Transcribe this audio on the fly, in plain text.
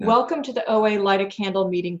Welcome to the OA Light a Candle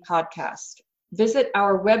Meeting podcast. Visit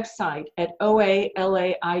our website at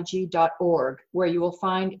oalaig.org, where you will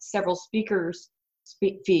find several speakers'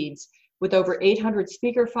 feeds with over 800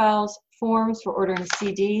 speaker files, forms for ordering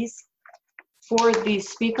CDs for these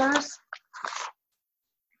speakers,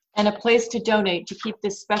 and a place to donate to keep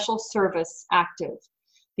this special service active.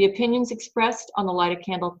 The opinions expressed on the Light a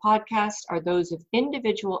Candle podcast are those of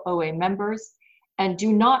individual OA members and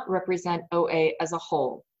do not represent OA as a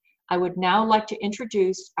whole. I would now like to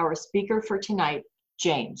introduce our speaker for tonight,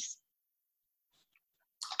 James.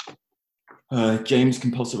 James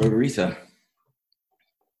Compulsive Overeater.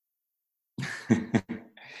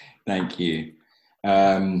 Thank you.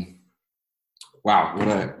 Wow, what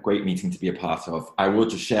a great meeting to be a part of. I will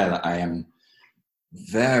just share that I am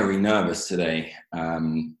very nervous today.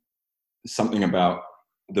 Something about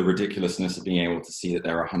the ridiculousness of being able to see that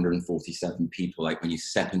there are 147 people. Like when you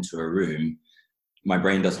step into a room, my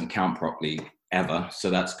brain doesn't count properly ever,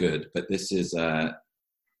 so that's good. But this is there's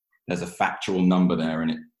a factual number there,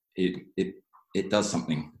 and it does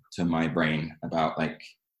something to my brain about like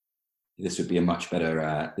this would be much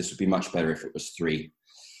better if it was 3.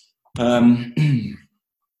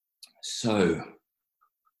 So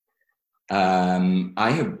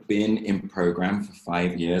I have been in program for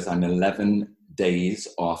 5 years. I'm 11 days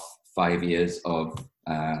off 5 years of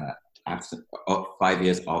 5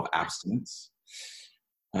 years of abstinence.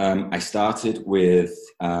 I started with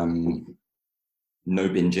no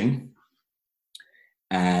binging,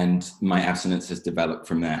 and my abstinence has developed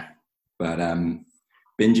from there. But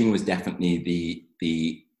binging was definitely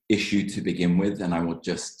the issue to begin with, and I will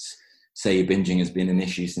just say binging has been an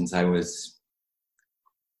issue since I was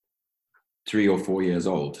 3 or 4 years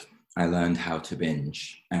old. I learned how to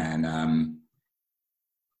binge, and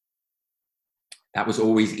that was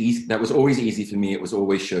always easy. That was always easy for me. It was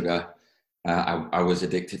always sugar. I was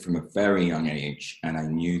addicted from a very young age, and I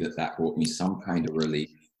knew that brought me some kind of relief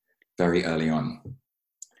very early on.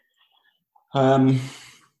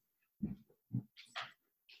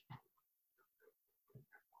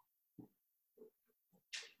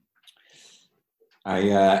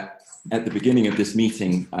 At the beginning of this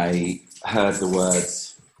meeting, I heard the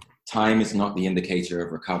words, "Time is not the indicator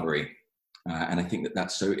of recovery." And I think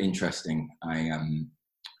that's so interesting.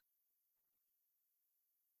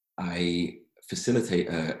 I facilitate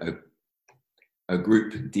a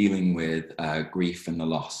group dealing with grief and the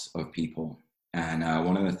loss of people. And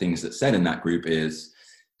one of the things that's said in that group is,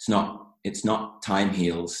 it's not time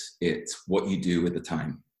heals, it's what you do with the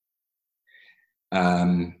time.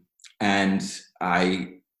 And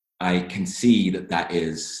I can see that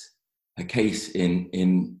is a case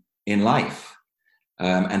in life.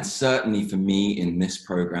 And certainly for me in this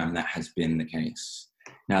program, that has been the case.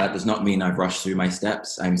 Now, that does not mean I've rushed through my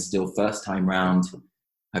steps. I'm still first time round.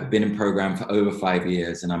 I've been in program for over 5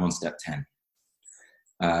 years, and I'm on step 10.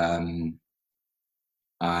 I'm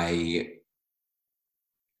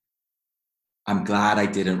glad I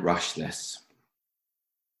didn't rush this.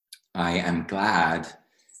 I am glad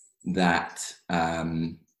that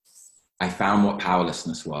I found what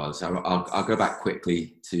powerlessness was. I'll go back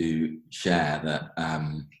quickly to share that.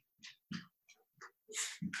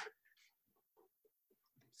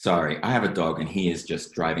 Sorry, I have a dog and he is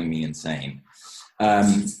just driving me insane.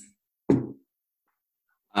 This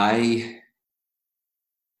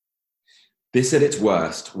at its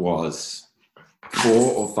worst was 4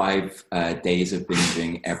 or 5 days of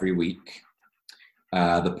binging every week.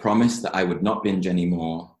 The promise that I would not binge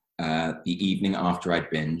anymore the evening after I'd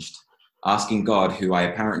binged, asking God, who I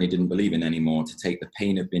apparently didn't believe in anymore, to take the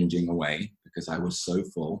pain of binging away because I was so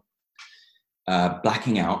full,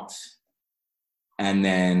 blacking out, and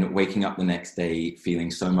then waking up the next day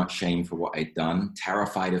feeling so much shame for what I'd done,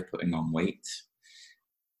 terrified of putting on weight,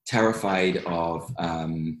 terrified of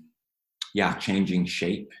changing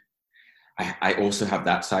shape. I also have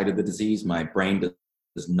that side of the disease. My brain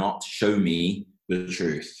does not show me the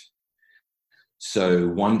truth. So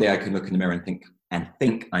one day I can look in the mirror and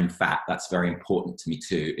think I'm fat. That's very important to me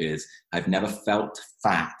too, is I've never felt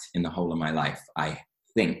fat in the whole of my life. I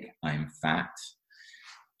think I'm fat.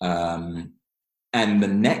 And the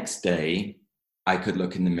next day I could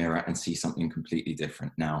look in the mirror and see something completely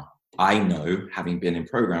different. Now, I know, having been in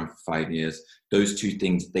program for 5 years, those two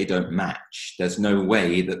things, they don't match. There's no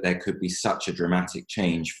way that there could be such a dramatic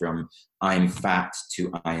change from I'm fat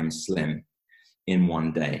to I am slim in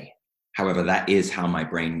one day. However, that is how my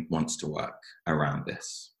brain wants to work around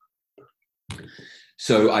this.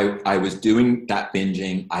 So I was doing that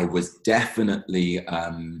binging. I was definitely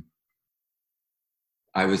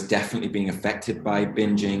being affected by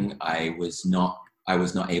binging. I was not I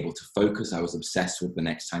was not able to focus. I was obsessed with the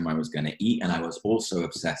next time I was going to eat. And I was also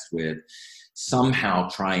obsessed with somehow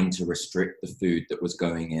trying to restrict the food that was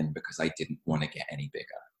going in because I didn't want to get any bigger.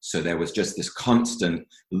 So there was just this constant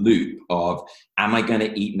loop of, am I going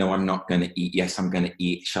to eat? No, I'm not going to eat. Yes, I'm going to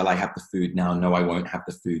eat. Shall I have the food now? No, I won't have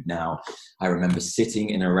the food now. I remember sitting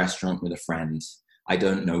in a restaurant with a friend. I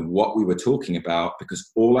don't know what we were talking about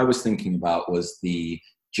because all I was thinking about was the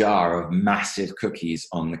jar of massive cookies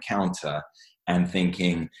on the counter and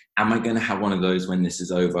thinking, am I going to have one of those when this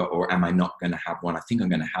is over, or am I not going to have one? I think I'm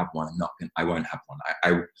going to have one. I won't have one.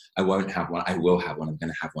 I won't have one. I will have one. I'm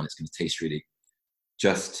going to have one. It's going to taste really,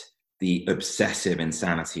 just the obsessive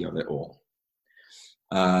insanity of it all.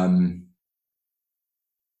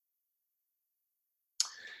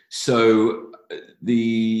 So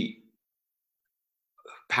the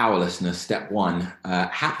powerlessness, step one,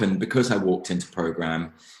 happened because I walked into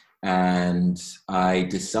program and I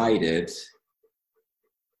decided,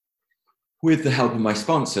 with the help of my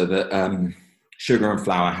sponsor, that sugar and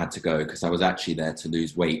flour had to go because I was actually there to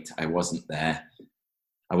lose weight. I wasn't there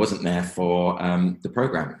for the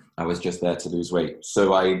program. I was just there to lose weight.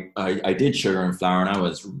 So I did sugar and flour, and I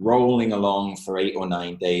was rolling along for 8 or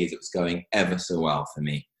 9 days. It was going ever so well for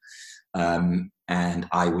me. And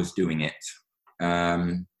I was doing it.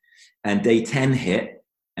 And day 10 hit,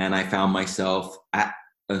 and I found myself at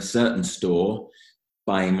a certain store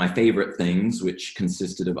buying my favorite things, which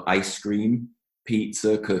consisted of ice cream,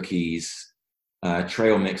 pizza, cookies,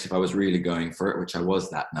 trail mix if I was really going for it, which I was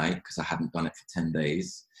that night because I hadn't done it for 10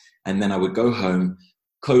 days. And then I would go home,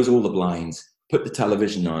 close all the blinds, put the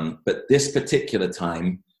television on. But this particular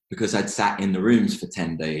time, because I'd sat in the rooms for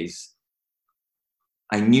 10 days,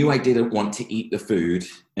 I knew I didn't want to eat the food,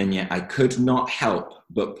 and yet I could not help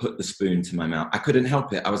but put the spoon to my mouth. I couldn't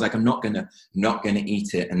help it. I was like, I'm not gonna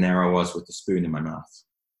eat it. And there I was with the spoon in my mouth.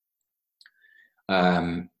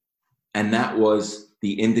 And that was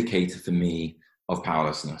the indicator for me of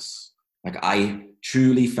powerlessness. Like, I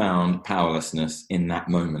truly found powerlessness in that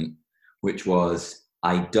moment, which was,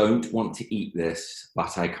 I don't want to eat this,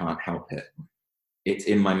 but I can't help it. It's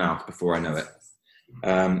in my mouth before I know it.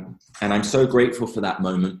 And I'm so grateful for that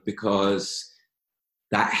moment because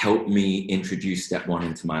that helped me introduce step one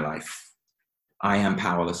into my life. I am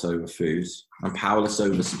powerless over food. I'm powerless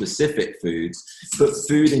over specific foods, but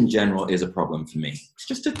food in general is a problem for me. It's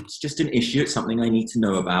just an issue. It's something I need to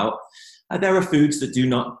know about. There are foods that do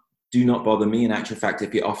not bother me. In actual fact,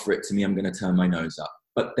 if you offer it to me, I'm going to turn my nose up.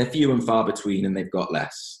 But they're few and far between, and they've got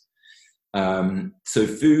less. So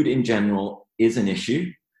food in general is an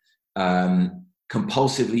issue.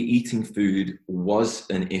 Compulsively eating food was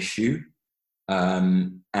an issue.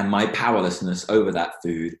 And my powerlessness over that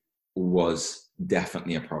food was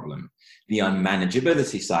definitely a problem. The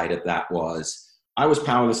unmanageability side of that was, I was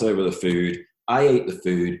powerless over the food. I ate the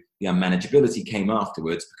food. The unmanageability came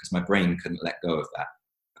afterwards because my brain couldn't let go of that.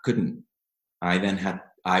 I couldn't.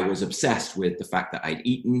 I was obsessed with the fact that I'd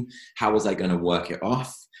eaten. How was I going to work it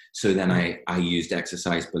off? So then I used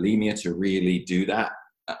exercise bulimia to really do that.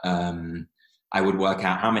 I would work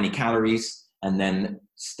out how many calories and then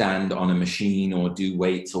stand on a machine or do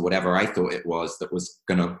weights or whatever I thought it was that was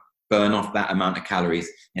going to burn off that amount of calories,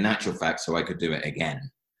 in actual fact, so I could do it again.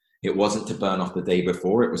 It wasn't to burn off the day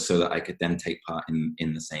before. It was so that I could then take part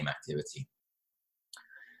in the same activity.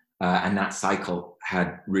 And that cycle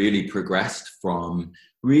had really progressed from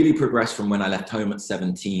when I left home at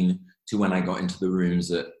 17 to when I got into the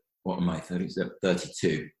rooms at,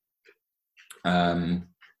 32.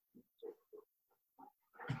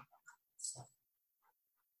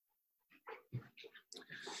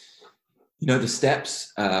 The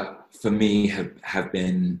steps for me have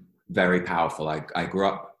been very powerful. I grew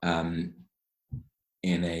up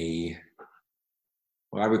in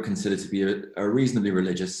what I would consider to be a reasonably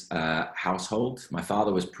religious household. My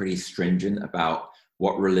father was pretty stringent about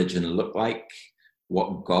what religion looked like,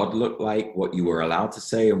 what God looked like, what you were allowed to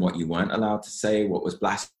say and what you weren't allowed to say, what was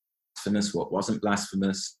blasphemous, what wasn't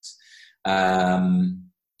blasphemous.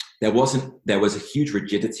 There was a huge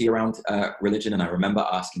rigidity around religion, and I remember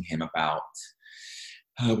asking him about,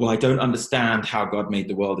 I don't understand how God made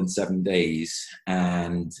the world in 7 days.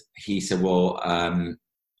 And he said, I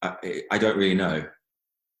don't really know.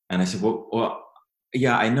 And I said, well,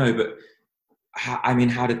 yeah, I know, but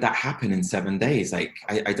how did that happen in 7 days? Like,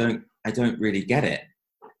 I don't really get it.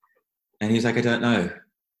 And he was like, I don't know.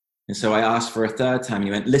 And so I asked for a third time, and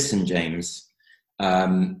he went, listen, James,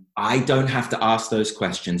 I don't have to ask those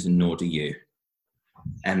questions, and nor do you.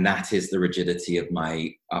 And that is the rigidity of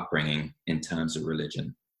my upbringing in terms of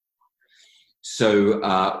religion. So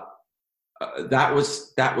that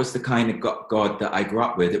was the kind of God that I grew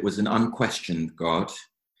up with. It was an unquestioned God.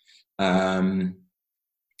 And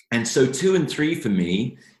so 2 and 3 for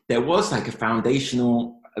me, there was a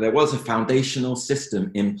foundational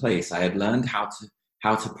system in place. I had learned how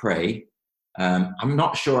to pray. I'm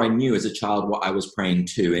not sure I knew as a child what I was praying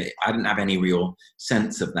to. I didn't have any real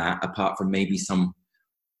sense of that, apart from maybe some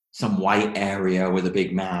white area with a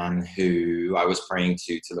big man who I was praying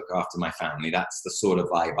to look after my family. That's the sort of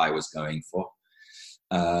vibe I was going for.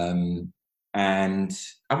 And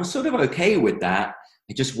I was sort of okay with that.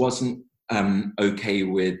 I just wasn't okay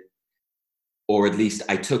with, or at least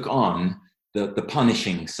I took on the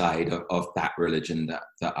punishing side of that religion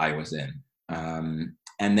that I was in.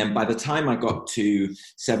 And then by the time I got to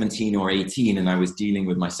 17 or 18 and I was dealing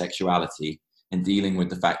with my sexuality and dealing with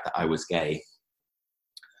the fact that I was gay,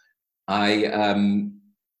 I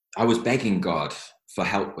was begging God for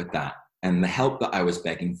help with that. And the help that I was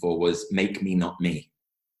begging for was, make me not me.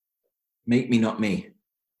 Make me not me.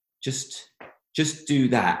 Just do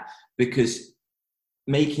that, because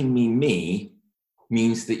making me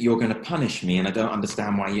means that you're going to punish me. And I don't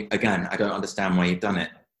understand why you've done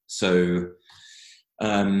it. So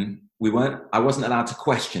I wasn't allowed to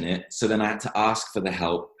question it. So then I had to ask for the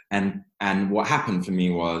help. And what happened for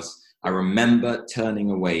me was, I remember turning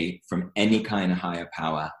away from any kind of higher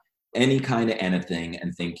power, any kind of anything,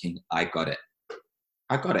 and thinking, I got it.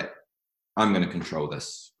 I'm going to control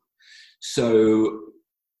this. So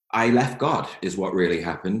I left God, is what really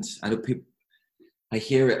happened. I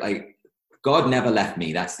hear it like, God never left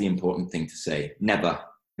me. That's the important thing to say. Never.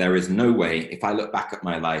 There is no way, if I look back at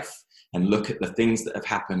my life and look at the things that have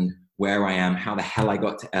happened, where I am, how the hell I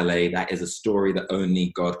got to LA, that is a story that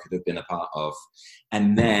only God could have been a part of.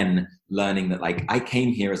 And then learning that, I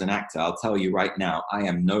came here as an actor. I'll tell you right now, I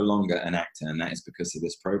am no longer an actor, and that is because of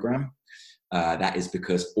this program. That is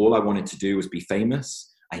because all I wanted to do was be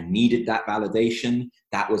famous. I needed that validation.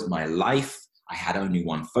 That was my life. I had only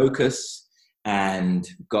one focus. And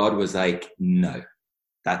God was like, no,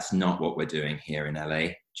 that's not what we're doing here in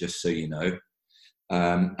LA, just so you know.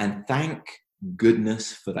 And thank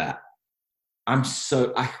goodness for that. I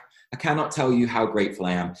cannot tell you how grateful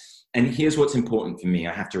I am. And here's what's important for me.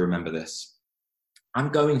 I have to remember this. I'm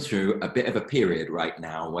going through a bit of a period right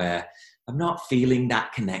now where I'm not feeling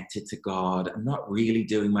that connected to God. I'm not really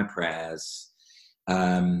doing my prayers.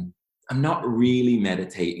 I'm not really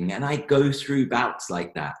meditating. And I go through bouts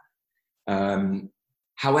like that.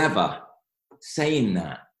 However, saying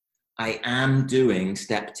that, I am doing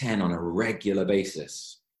step 10 on a regular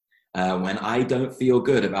basis. When I don't feel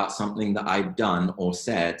good about something that I've done or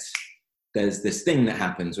said, there's this thing that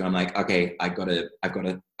happens where I'm like, okay, I've got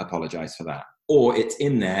to apologize for that. Or it's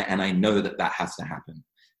in there and I know that has to happen.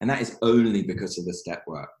 And that is only because of the step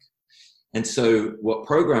work. And so what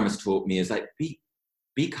program has taught me is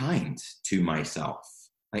be kind to myself.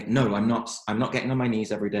 No, I'm not getting on my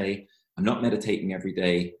knees every day. I'm not meditating every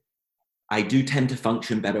day. I do tend to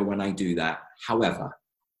function better when I do that. However,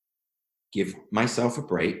 give myself a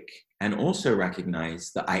break and also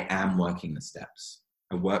recognize that I am working the steps.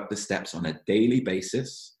 I work the steps on a daily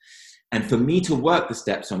basis. And for me to work the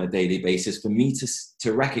steps on a daily basis, for me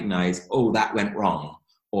to recognize, oh, that went wrong,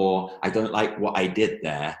 or I don't like what I did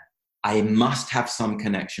there, I must have some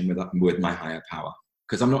connection with my higher power,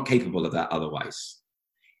 because I'm not capable of that otherwise.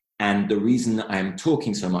 And the reason that I'm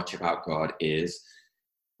talking so much about God is,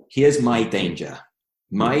 here's my danger.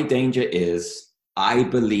 My danger is, I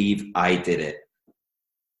believe I did it.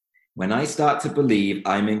 When I start to believe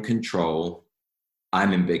I'm in control,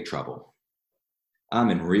 I'm in big trouble. I'm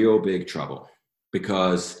in real big trouble,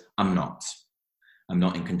 because I'm not. I'm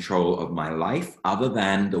not in control of my life other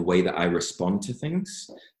than the way that I respond to things,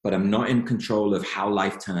 but I'm not in control of how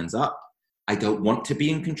life turns up. I don't want to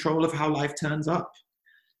be in control of how life turns up.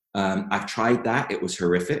 I've tried that. It was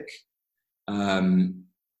horrific. I'm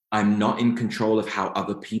not in control of how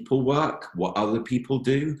other people work, what other people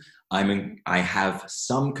do. I have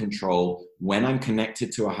some control when I'm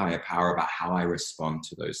connected to a higher power about how I respond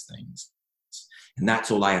to those things. And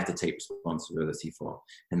that's all I have to take responsibility for.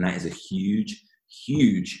 And that is a huge,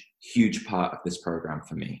 huge, huge part of this program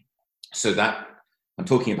for me. So that I'm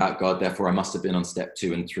talking about God, therefore I must have been on step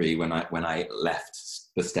 2 and 3 when I left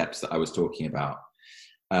the steps that I was talking about.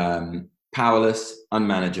 Powerless,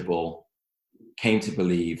 unmanageable, came to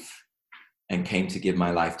believe, and came to give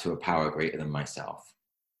my life to a power greater than myself.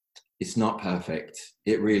 It's not perfect.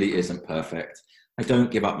 It really isn't perfect. I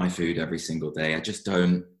don't give up my food every single day. I just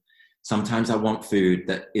don't. Sometimes I want food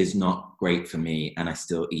that is not great for me and I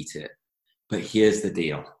still eat it. But here's the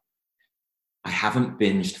deal. I haven't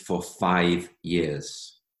binged for 5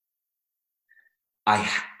 years. I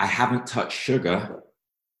haven't touched sugar,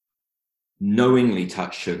 knowingly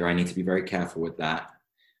touched sugar. I need to be very careful with that.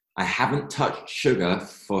 I haven't touched sugar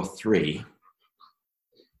for 3.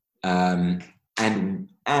 And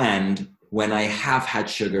when I have had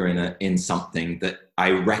sugar in something, that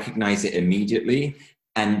I recognize it immediately,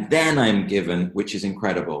 and then I'm given, which is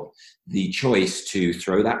incredible, the choice to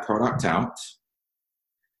throw that product out,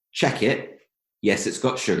 check it. Yes, it's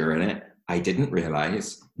got sugar in it. I didn't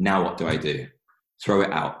realize. Now what do? Throw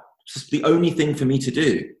it out. It's just the only thing for me to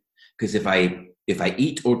do. Because if I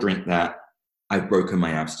eat or drink that, I've broken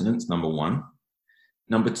my abstinence, number 1.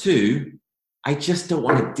 Number 2, I just don't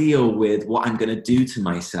want to deal with what I'm going to do to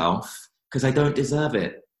myself, because I don't deserve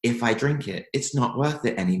it if I drink it. It's not worth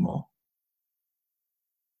it anymore.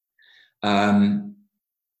 And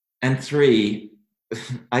 3,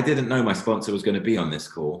 I didn't know my sponsor was going to be on this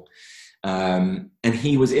call. And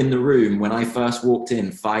he was in the room when I first walked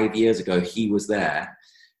in 5 years ago. He was there.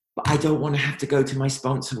 But I don't want to have to go to my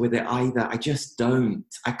sponsor with it either. I just don't.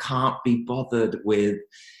 I can't be bothered with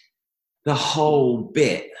the whole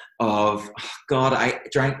bit of, oh God, I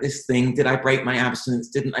drank this thing. Did I break my abstinence?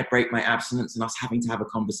 Didn't I break my abstinence? And us having to have a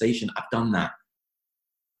conversation. I've done that.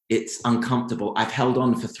 It's uncomfortable. I've held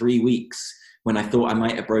on for 3 weeks when I thought I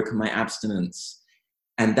might have broken my abstinence.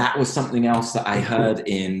 And that was something else that I heard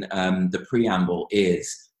in the preamble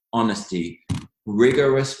is honesty.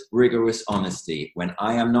 Rigorous honesty. When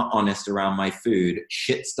I am not honest around my food,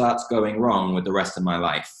 shit starts going wrong with the rest of my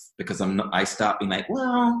life, because I start being like,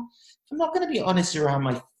 well, if I'm not going to be honest around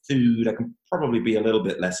my food, I can probably be a little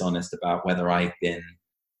bit less honest about whether I've been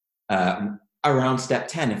around step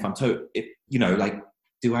 10.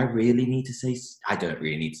 Do I really need to say, I don't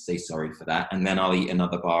really need to say sorry for that, and then I'll eat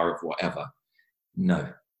another bar of whatever.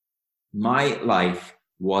 No. My life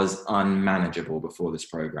was unmanageable before this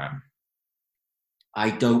program. I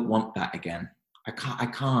don't want that again. I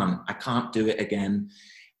can't do it again.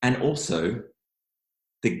 And also,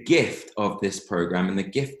 the gift of this program and the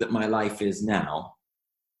gift that my life is now,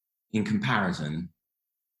 in comparison,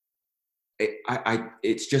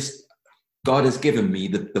 it's just, God has given me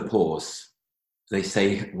the pause. They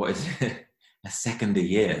say, what is it? A second a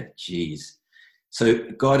year. Jeez. So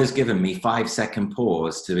God has given me 5-second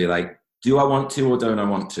pause to be like, do I want to or don't I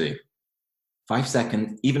want to? 5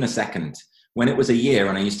 seconds, even a second. When it was a year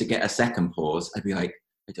and I used to get a second pause, I'd be like,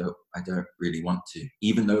 I don't really want to,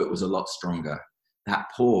 even though it was a lot stronger.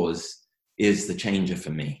 That pause is the changer for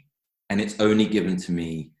me. And it's only given to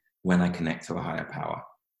me when I connect to a higher power.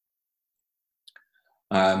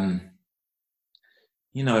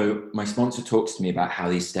 My sponsor talks to me about how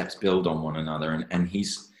these steps build on one another, and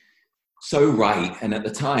he's so right. And at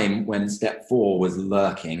the time when step 4 was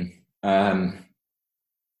lurking, I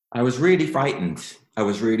was really frightened.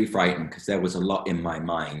 Because there was a lot in my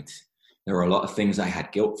mind. There were a lot of things I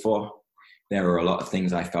had guilt for. There were a lot of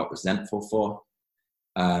things I felt resentful for.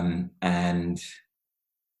 And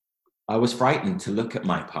I was frightened to look at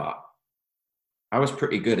my part. I was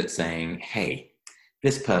pretty good at saying, hey,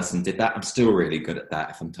 this person did that. I'm still really good at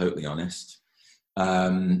that, if I'm totally honest.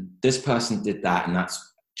 This person did that, and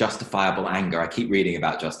that's justifiable anger. I keep reading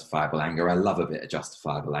about justifiable anger. I love a bit of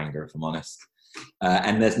justifiable anger, if I'm honest.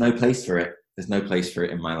 And there's no place for it. There's no place for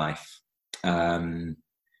it in my life. I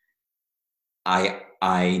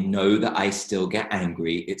know that I still get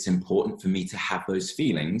angry. It's important for me to have those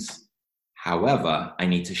feelings. However, I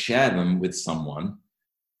need to share them with someone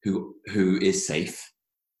who is safe.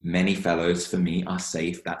 Many fellows for me are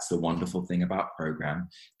safe. That's the wonderful thing about program.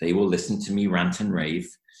 They will listen to me rant and rave.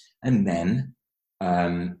 And then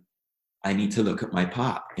I need to look at my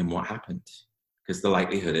part in what happened, because the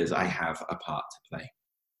likelihood is I have a part to play.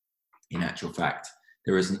 In actual fact,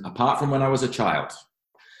 there isn't, apart from when I was a child,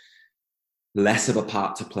 less of a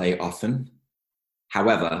part to play often.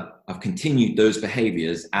 However, I've continued those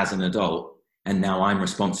behaviors as an adult, and now I'm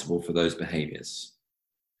responsible for those behaviors.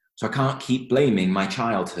 So I can't keep blaming my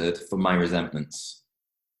childhood for my resentments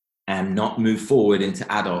and not move forward into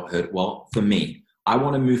adulthood. Well, for me, I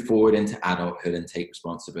want to move forward into adulthood and take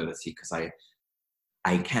responsibility because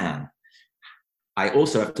I can. I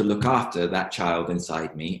also have to look after that child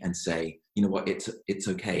inside me and say, you know what, it's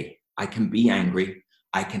okay. I can be angry.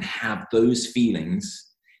 I can have those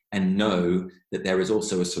feelings and know that there is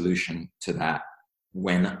also a solution to that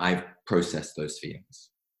when I've processed those feelings.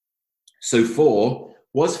 So 4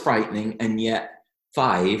 was frightening, and yet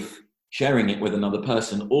 5, sharing it with another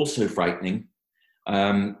person, also frightening.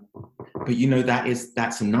 But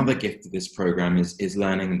that's another gift of this program is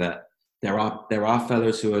learning that there are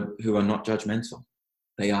fellows who are not judgmental.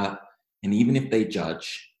 They are, and even if they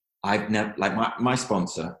judge, I've never, like my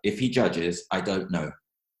sponsor, if he judges, I don't know.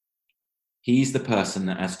 He's the person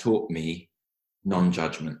that has taught me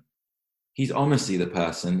non-judgment. He's honestly the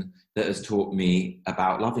person that has taught me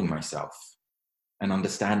about loving myself and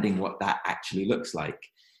understanding what that actually looks like.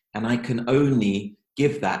 And I can only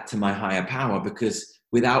give that to my higher power, because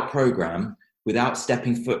without program, without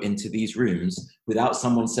stepping foot into these rooms, without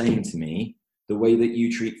someone saying to me, the way that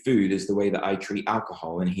you treat food is the way that I treat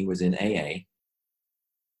alcohol, and he was in AA,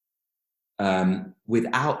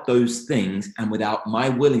 without those things and without my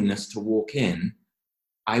willingness to walk in,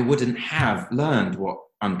 I wouldn't have learned what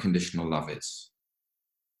unconditional love is.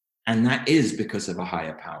 And that is because of a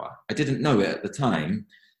higher power. I didn't know it at the time,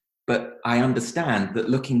 but I understand that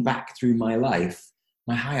looking back through my life,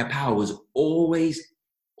 my higher power was always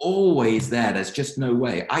there. There's just no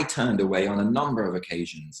way. I turned away on a number of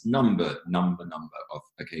occasions, number of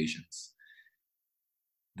occasions.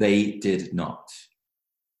 They did not.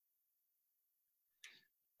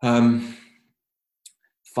 5,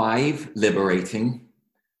 liberating.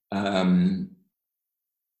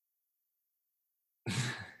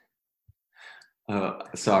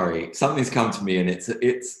 Sorry, something's come to me, and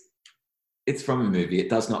it's from a movie. It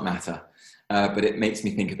does not matter, but it makes me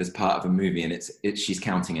think of this part of a movie, and it's she's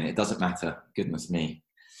counting, and it doesn't matter. Goodness me.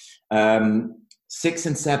 6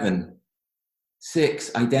 and 7.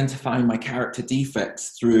 6, identifying my character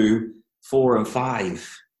defects through 4 and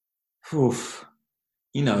 5. Oof.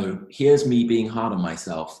 You know, here's me being hard on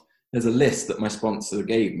myself. There's a list that my sponsor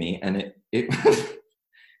gave me, and it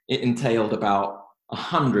entailed about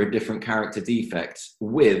 100 different character defects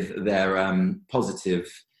with their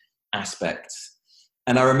positive aspects.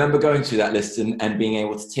 And I remember going through that list and being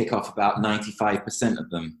able to tick off about 95% of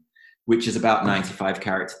them, which is about 95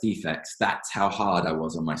 character defects. That's how hard I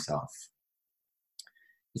was on myself.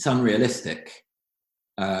 It's unrealistic.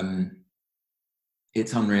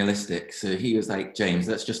 It's unrealistic. So he was like, James,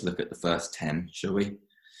 let's just look at the first 10, shall we?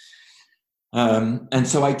 And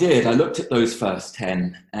so I did. I looked at those first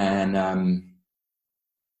 10, and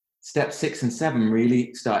step 6 and 7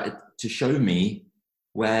 really started to show me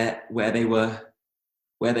where they were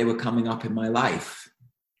coming up in my life.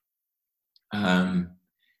 And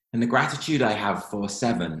the gratitude I have for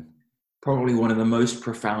 7, probably one of the most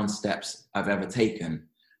profound steps I've ever taken,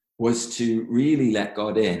 was to really let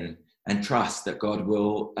God in and trust that God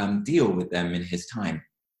will deal with them in his time,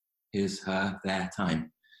 their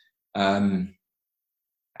time. And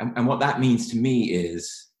what that means to me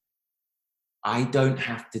is I don't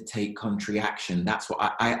have to take contrary action. That's what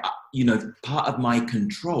I part of my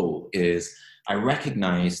control is I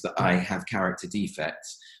recognize that I have character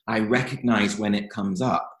defects. I recognize when it comes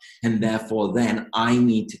up, and therefore then I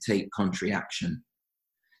need to take contrary action.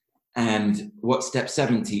 And what step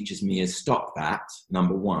 7 teaches me is stop that,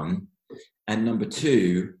 number 1. And number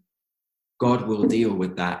 2, God will deal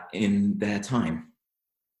with that in their time.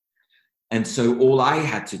 And so all I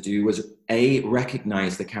had to do was A,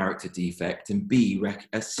 recognize the character defect, and B,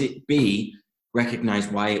 recognize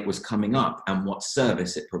why it was coming up and what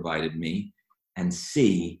service it provided me, and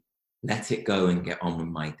C, let it go and get on with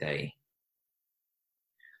my day.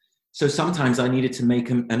 So sometimes I needed to make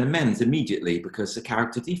an amends immediately because a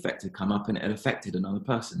character defect had come up and it had affected another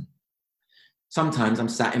person. Sometimes I'm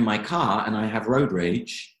sat in my car and I have road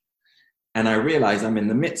rage, and I realize I'm in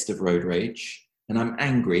the midst of road rage and I'm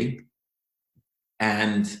angry.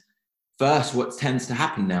 And first, what tends to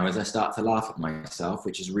happen now is I start to laugh at myself,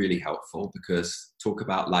 which is really helpful, because talk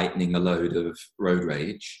about lightening the load of road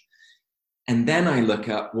rage. And then I look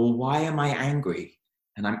at, well, why am I angry?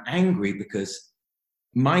 And I'm angry because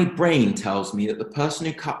my brain tells me that the person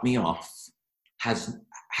who cut me off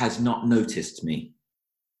has not noticed me.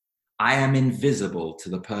 I am invisible to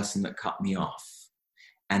the person that cut me off,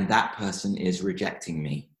 and that person is rejecting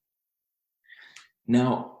me.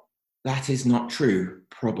 Now, that is not true,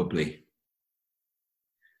 probably.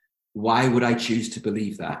 Why would I choose to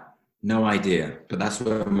believe that? No idea, but that's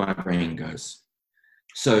where my brain goes.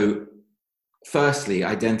 So, firstly,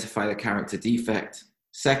 identify the character defect.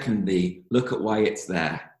 Secondly, look at why it's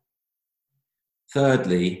there.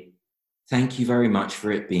 Thirdly, thank you very much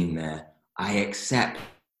for it being there. I accept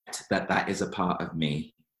that is a part of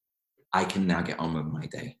me. I can now get on with my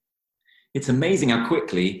day. It's amazing how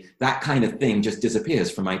quickly that kind of thing just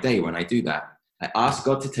disappears from my day when I do that. I ask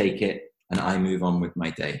God to take it and I move on with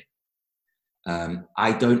my day.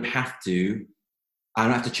 I don't have to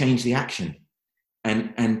change the action.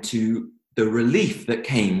 And to the relief that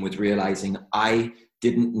came with realizing I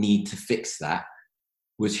didn't need to fix that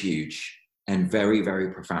was huge and very,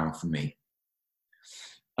 very profound for me.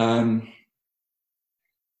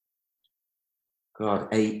 God,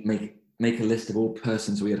 8, make a list of all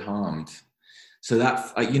persons we had harmed. So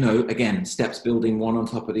that, again, steps building one on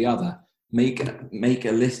top of the other. make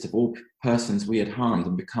a list of all persons we had harmed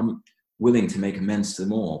and become willing to make amends to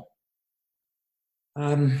them all.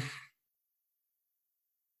 Like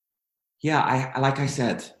I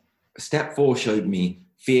said, step 4 showed me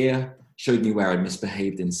fear, showed me where I'd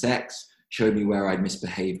misbehaved in sex, showed me where I'd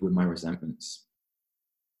misbehaved with my resentments,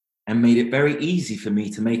 and made it very easy for me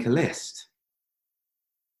to make a list.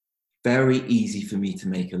 Very easy for me to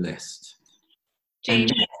make a list.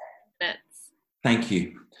 James, thank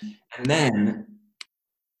you. And then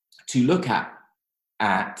to look at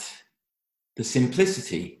the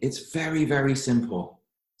simplicity, it's very, very simple.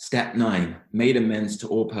 Step 9, made amends to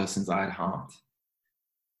all persons I had harmed.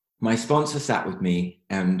 My sponsor sat with me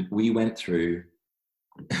and we went through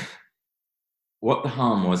what the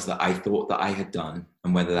harm was that I thought that I had done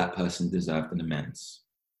and whether that person deserved an amends.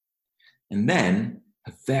 And then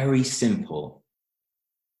a very simple,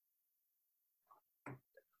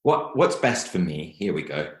 what's best for me, here we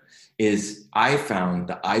go, is I found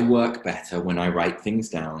that I work better when I write things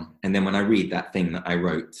down and then when I read that thing that I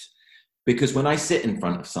wrote. Because when I sit in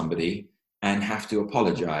front of somebody and have to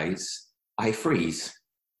apologize, I freeze.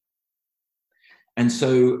 And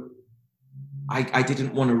so I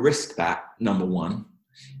didn't want to risk that, number one.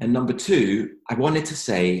 And number two, I wanted to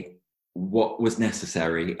say what was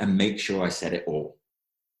necessary and make sure I said it all.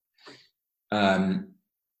 And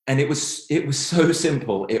it was so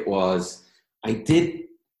simple. It was, I did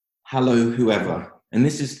hello whoever, and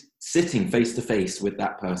this is sitting face to face with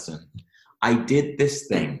that person. I did this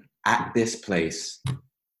thing at this place,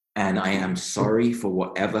 and I am sorry for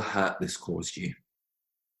whatever hurt this caused you.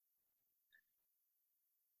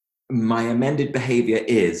 My amended behavior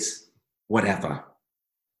is whatever.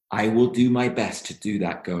 I will do my best to do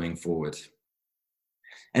that going forward.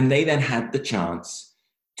 And they then had the chance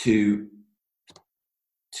to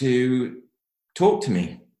talk to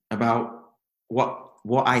me about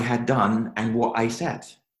what I had done and what I said.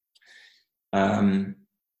 And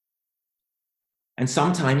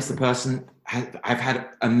sometimes the person, I've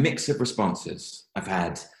had a mix of responses. I've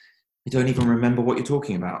had, I don't even remember what you're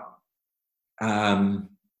talking about.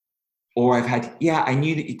 Or I've had, yeah, I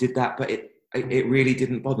knew that you did that, but it really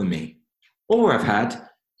didn't bother me. Or I've had,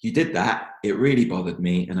 you did that, it really bothered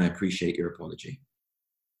me, and I appreciate your apology.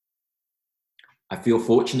 I feel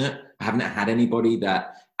fortunate. I haven't had anybody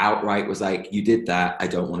that outright was like, you did that, I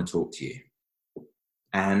don't want to talk to you.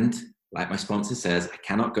 And like my sponsor says, I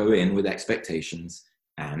cannot go in with expectations.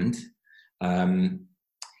 And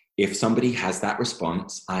if somebody has that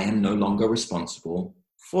response, I am no longer responsible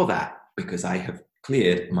for that because I have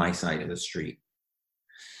cleared my side of the street.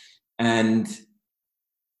 And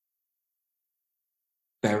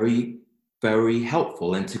very, very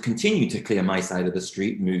helpful. And to continue to clear my side of the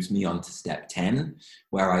street moves me on to step 10,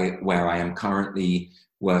 where I am currently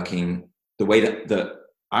working. The way that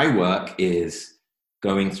I work is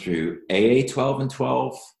going through AA 12 and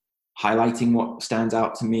 12, highlighting what stands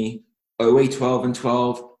out to me, OA 12 and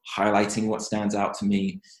 12, highlighting what stands out to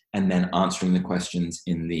me, and then answering the questions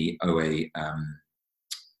in the OA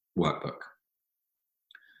workbook.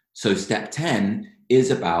 So step 10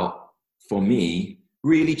 is about, for me,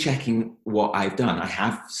 really checking what I've done. I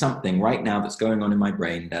have something right now that's going on in my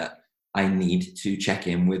brain that I need to check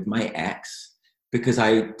in with my ex because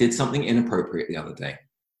I did something inappropriate the other day.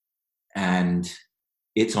 And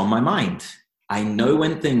it's on my mind. I know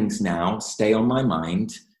when things now stay on my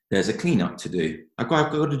mind, there's a cleanup to do. I've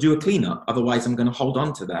got to do a cleanup. Otherwise, I'm going to hold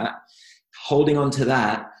on to that. Holding on to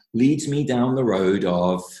that leads me down the road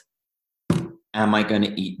of, am I going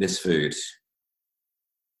to eat this food?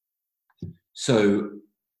 So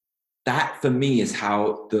that for me is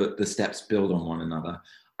how the steps build on one another.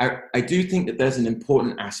 I do think that there's an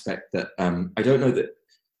important aspect that I don't know that,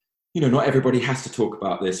 not everybody has to talk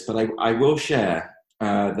about this, but I will share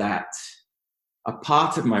that a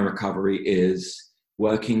part of my recovery is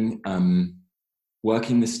working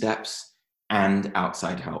the steps and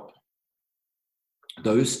outside help.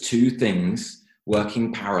 Those two things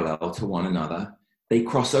working parallel to one another, they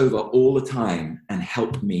cross over all the time and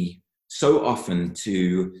help me so often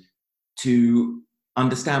to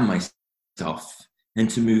understand myself and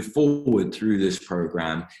to move forward through this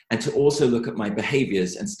program and to also look at my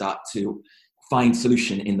behaviors and start to find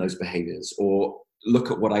solution in those behaviors, or look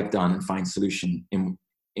at what I've done and find solution in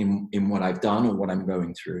what I've done or what I'm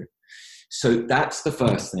going through. So that's the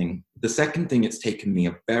first thing. The second thing, it's taken me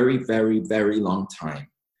a very, very, very long time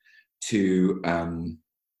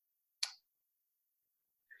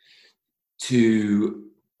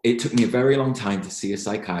it took me a very long time to see a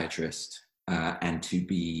psychiatrist and to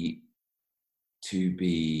be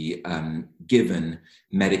given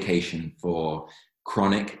medication for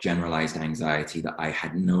chronic generalized anxiety that I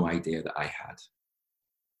had no idea that I had.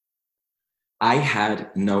 I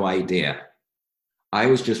had no idea. I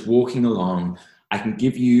was just walking along. I can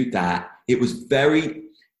give you that. I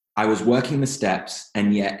was working the steps,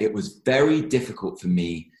 and yet it was very difficult for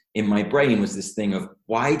me. In my brain was this thing of,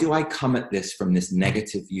 why do I come at this from this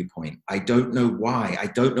negative viewpoint? I don't know why. I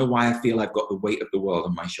don't know why I feel I've got the weight of the world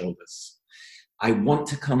on my shoulders. I want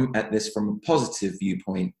to come at this from a positive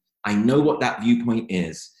viewpoint. I know what that viewpoint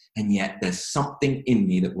is, and yet there's something in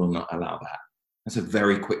me that will not allow that. That's a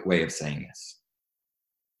very quick way of saying this.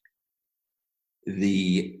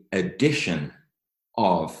 The addition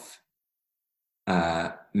of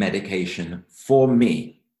medication for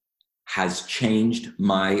me has changed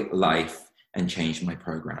my life and changed my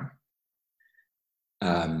program.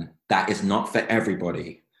 That is not for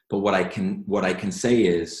everybody, but what I can say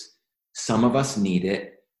is some of us need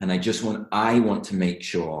it, and I want to make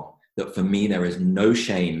sure that for me there is no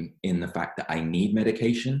shame in the fact that I need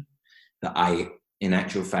medication, that I, in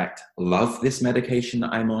actual fact, love this medication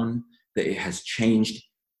that I'm on, that it has changed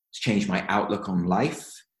my outlook on life.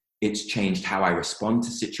 It's changed how I respond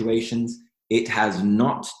to situations. It has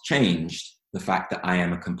not changed the fact that I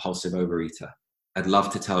am a compulsive overeater. I'd love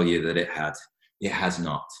to tell you that it had. It has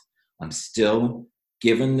not. I'm still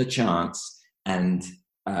given the chance and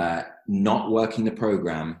not working the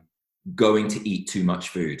program, going to eat too much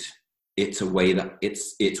food. It's a way that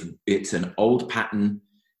it's an old pattern.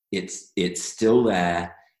 It's still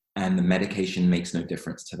there, and the medication makes no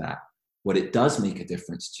difference to that. What it does make a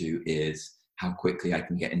difference to is how quickly I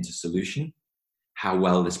can get into solution, how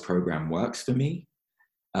well this program works for me.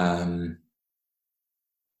 I'll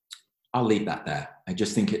leave that there. I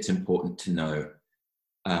just think it's important to know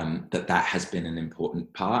that has been an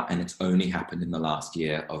important part, and it's only happened in the last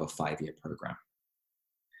year of a 5-year program.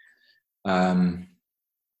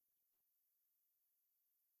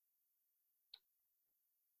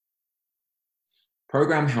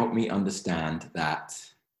 Program helped me understand that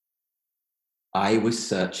I was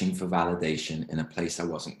searching for validation in a place I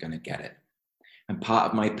wasn't going to get it. And part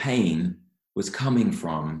of my pain was coming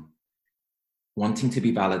from wanting to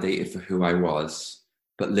be validated for who I was,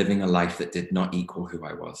 but living a life that did not equal who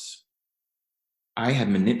I was. I had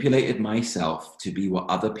manipulated myself to be what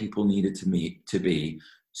other people needed me to be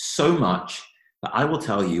so much that I will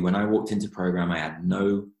tell you, when I walked into program, I had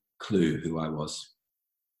no clue who I was.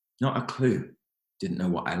 Not a clue. Didn't know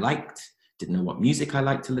what I liked, didn't know what music I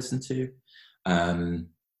liked to listen to.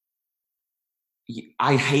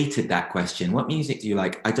 I hated that question. What music do you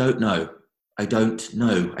like? I don't know. I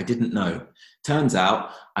didn't know. Turns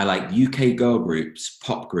out I like UK girl groups,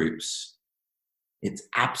 pop groups. It's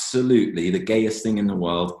absolutely the gayest thing in the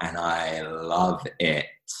world, and I love it.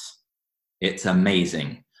 It's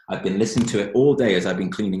amazing. I've been listening to it all day as I've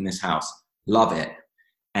been cleaning this house. Love it.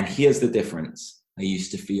 And here's the difference. I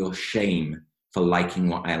used to feel shame for liking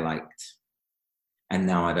what I liked, and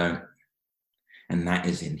now I don't. And that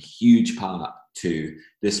is in huge part to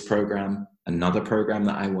this program, another program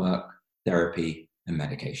that I work, therapy, and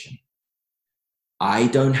medication. I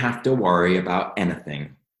don't have to worry about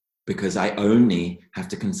anything because I only have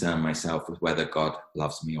to concern myself with whether God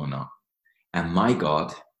loves me or not. And my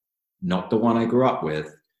God, not the one I grew up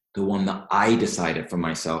with, the one that I decided for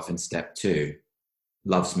myself in step 2,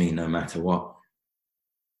 loves me no matter what.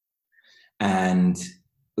 And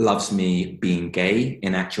loves me being gay.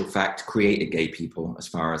 In actual fact, created gay people as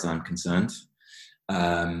far as I'm concerned.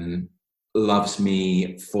 Loves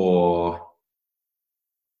me for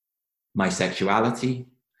my sexuality,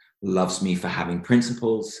 loves me for having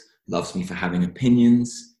principles, loves me for having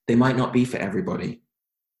opinions. They might not be for everybody,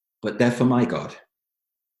 but they're for my God.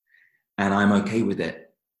 And I'm okay with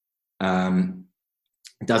it.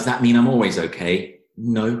 Does that mean I'm always okay?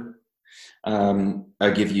 No. I'll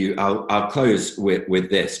close with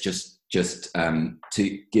this just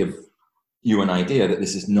to give you an idea that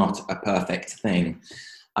this is not a perfect thing.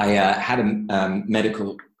 I had a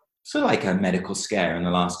medical scare in the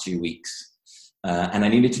last 2 weeks, and I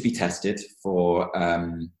needed to be tested for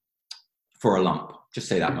a lump. Just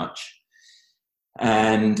say that much.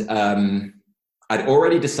 And I'd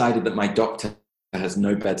already decided that my doctor has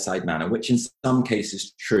no bedside manner, which in some cases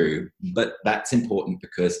is true, but that's important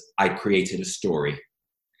because I created a story.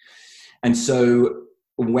 And so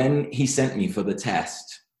when he sent me for the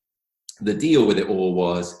test, the deal with it all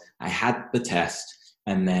was I had the test,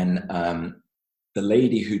 and then the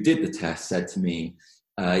lady who did the test said to me,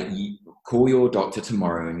 call your doctor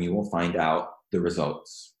tomorrow and you will find out the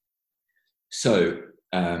results. So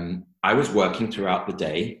I was working throughout the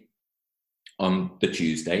day on the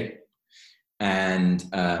Tuesday, and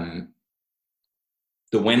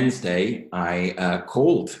the Wednesday, I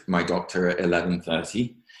called my doctor at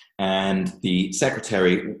 11:30, and the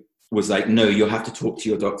secretary was like, no, you'll have to talk to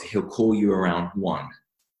your doctor. He'll call you around 1.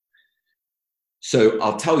 So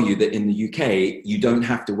I'll tell you that in the UK, you don't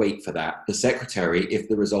have to wait for that. The secretary, if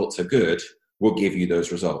the results are good, will give you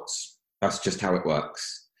those results. That's just how it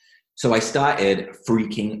works. So I started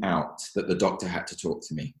freaking out that the doctor had to talk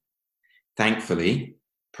to me. Thankfully,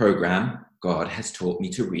 program, God has taught me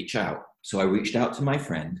to reach out. So I reached out to my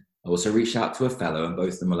friend. I also reached out to a fellow, and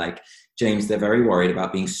both of them were like, James, they're very worried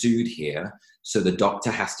about being sued here. So the doctor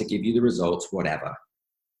has to give you the results, whatever.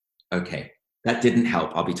 Okay, that didn't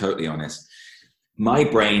help. I'll be totally honest. My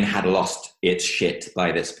brain had lost its shit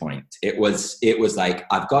by this point. It was like,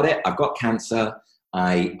 I've got it. I've got cancer.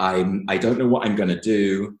 I don't know what I'm going to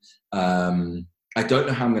do. I don't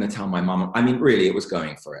know how I'm going to tell my mom. I mean, really, it was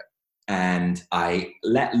going for it. And I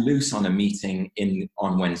let loose on a meeting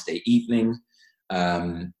on Wednesday evening,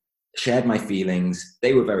 shared my feelings.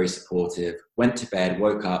 They were very supportive, went to bed,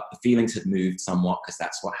 woke up. The feelings had moved somewhat because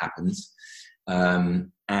that's what happens.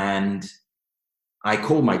 And I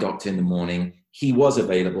called my doctor in the morning. He was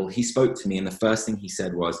available. He spoke to me, and the first thing he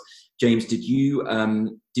said was, James, did you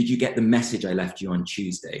get the message I left you on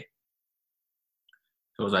Tuesday?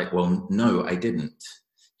 So I was like, well, no, I didn't.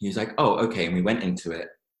 He was like, oh, okay. And we went into it.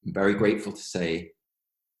 I'm very grateful to say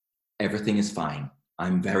everything is fine.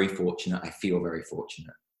 I'm very fortunate. I feel very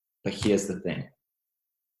fortunate. But here's the thing.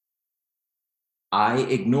 I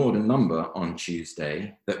ignored a number on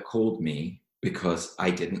Tuesday that called me because I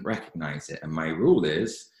didn't recognize it. And my rule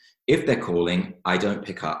is, if they're calling, I don't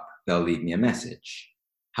pick up. They'll leave me a message.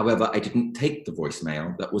 However, I didn't take the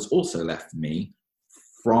voicemail that was also left for me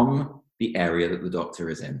from the area that the doctor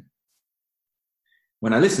is in.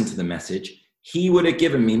 When I listened to the message, he would have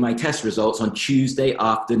given me my test results on Tuesday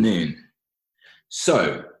afternoon.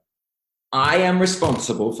 So I am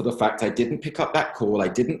responsible for the fact I didn't pick up that call, I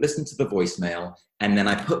didn't listen to the voicemail, and then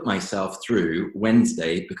I put myself through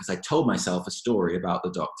Wednesday because I told myself a story about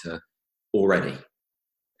the doctor already.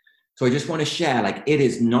 So I just want to share, like, it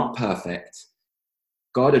is not perfect.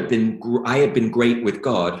 I had been great with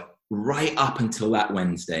God right up until that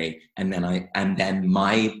Wednesday, and then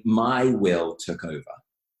my will took over.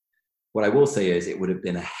 What I will say is it would have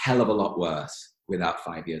been a hell of a lot worse without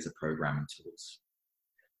 5 years of programming tools.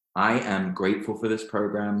 I am grateful for this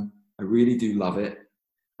program. I really do love it.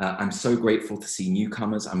 I'm so grateful to see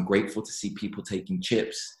newcomers. I'm grateful to see people taking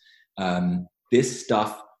chips. This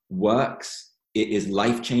stuff works. It is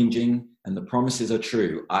life-changing, and the promises are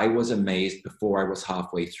true. I was amazed before I was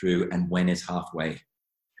halfway through, and when is halfway?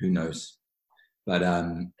 Who knows? But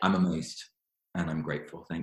I'm amazed, and I'm grateful. Thank you.